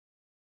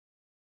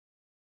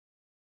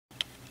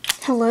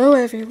Hello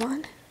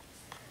everyone.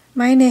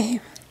 My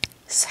name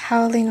is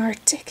Howling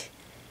Arctic.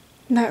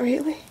 Not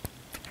really.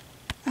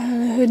 I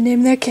don't know who'd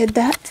name their kid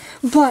that,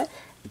 but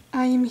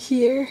I am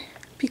here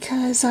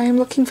because I am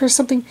looking for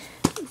something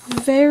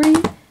very,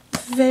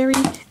 very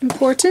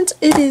important.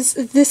 It is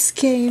this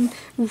game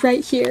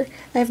right here.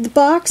 I have the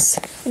box,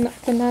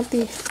 but not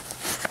the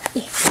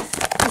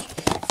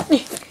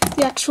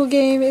actual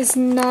game is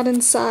not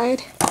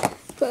inside,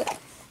 but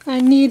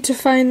I need to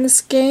find this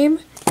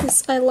game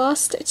because I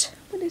lost it.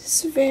 But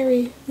it's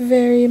very,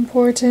 very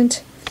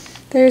important.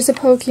 There's a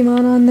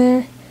Pokemon on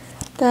there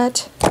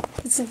that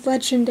is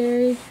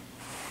legendary,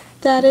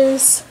 that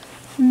is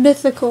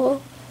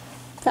mythical,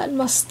 that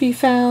must be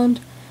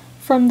found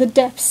from the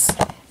depths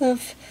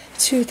of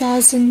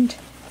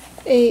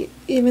 2008,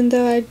 even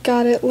though I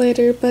got it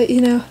later, but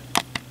you know.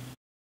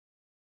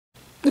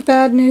 The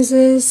bad news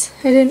is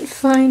I didn't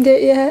find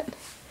it yet.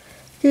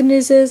 Good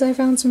news is I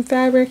found some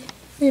fabric.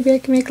 Maybe I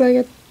can make like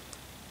a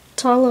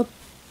tala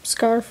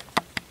scarf.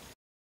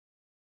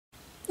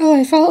 Oh,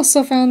 I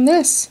also found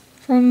this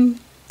from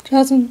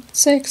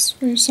 2006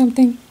 or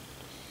something.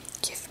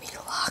 Give me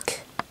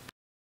luck.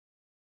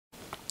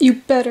 You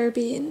better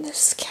be in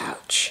this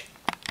couch.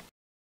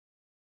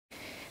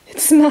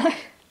 It's not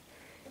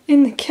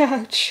in the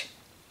couch.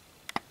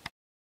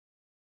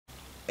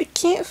 I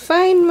can't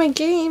find my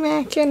game,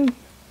 Akin.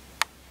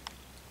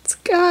 It's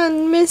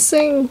gone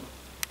missing.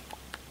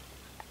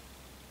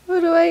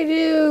 What do I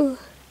do?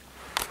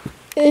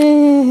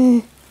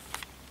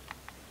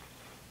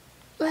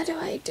 What do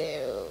I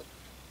do?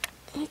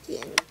 I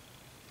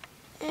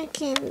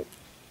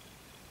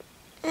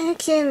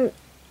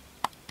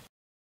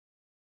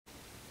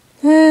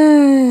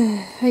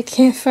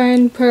can't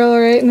find Pearl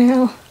right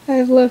now.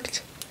 I've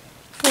looked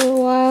for a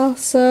while,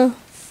 so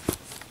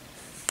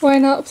why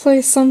not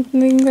play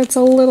something that's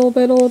a little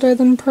bit older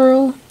than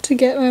Pearl to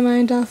get my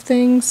mind off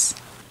things?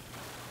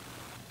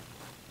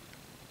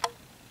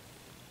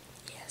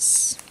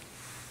 Yes.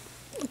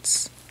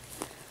 Let's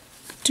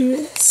do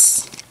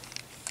this.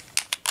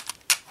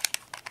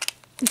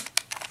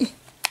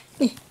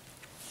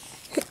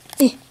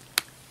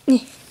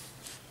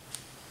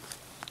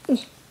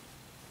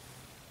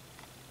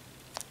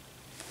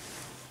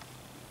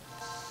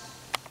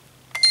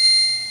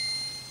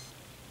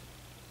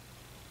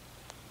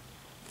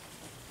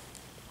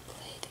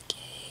 Play the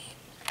game.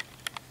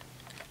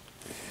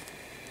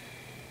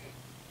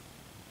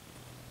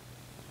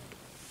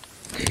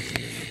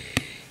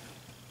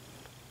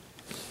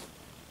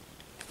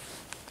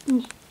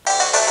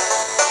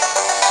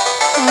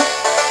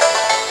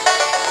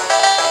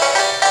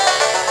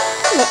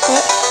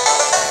 What?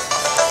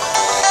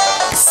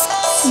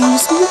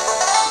 Excuse me?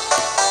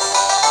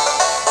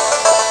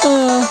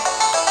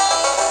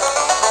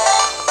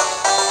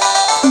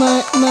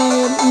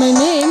 My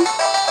name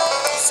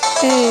is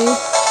A.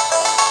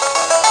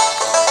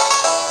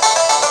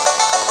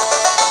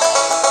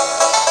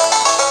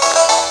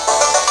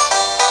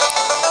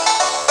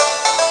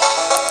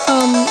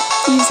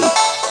 Easy.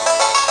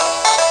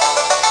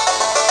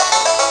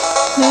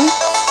 Huh?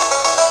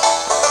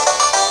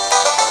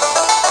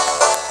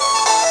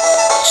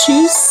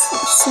 Choose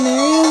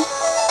scenario?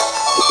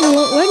 It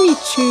won't let me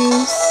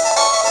choose.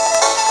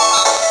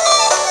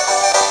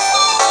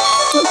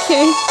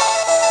 Okay.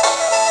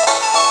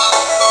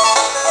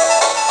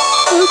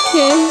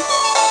 Okay.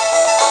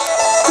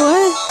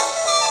 What?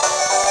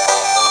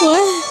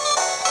 What?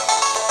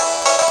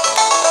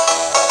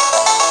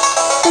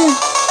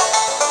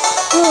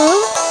 Hello?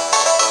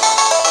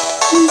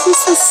 Is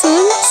this a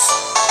sense?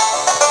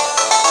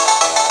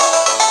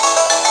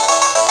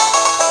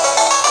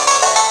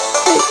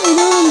 I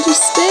don't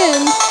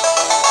understand.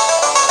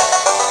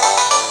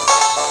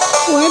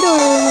 Why do I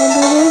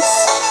remember this?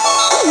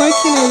 Why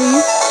can't I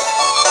leave?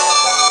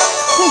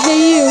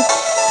 Hey, you.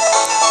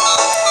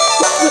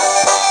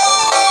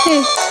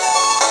 Hey.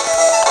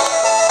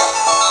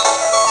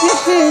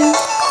 Hey.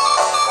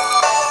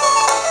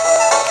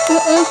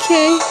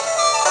 Okay.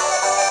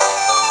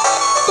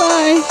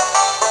 Bye.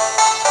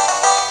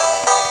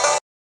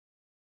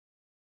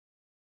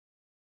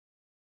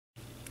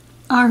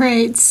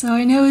 Alright, so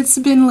I know it's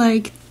been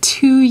like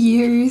 2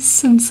 years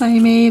since I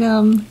made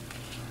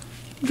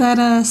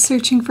that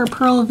searching for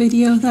Pearl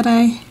video that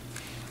I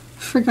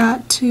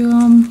forgot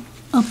to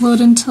upload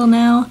until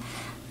now.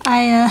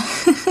 I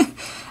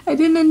I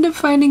didn't end up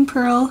finding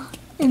Pearl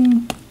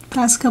in the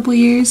past couple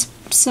years,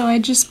 so I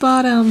just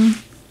bought a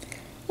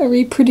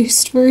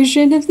reproduced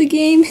version of the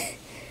game.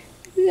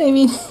 I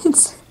mean,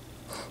 it's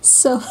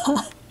so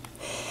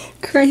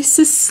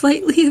crisis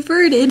slightly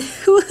averted.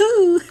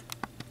 Woohoo!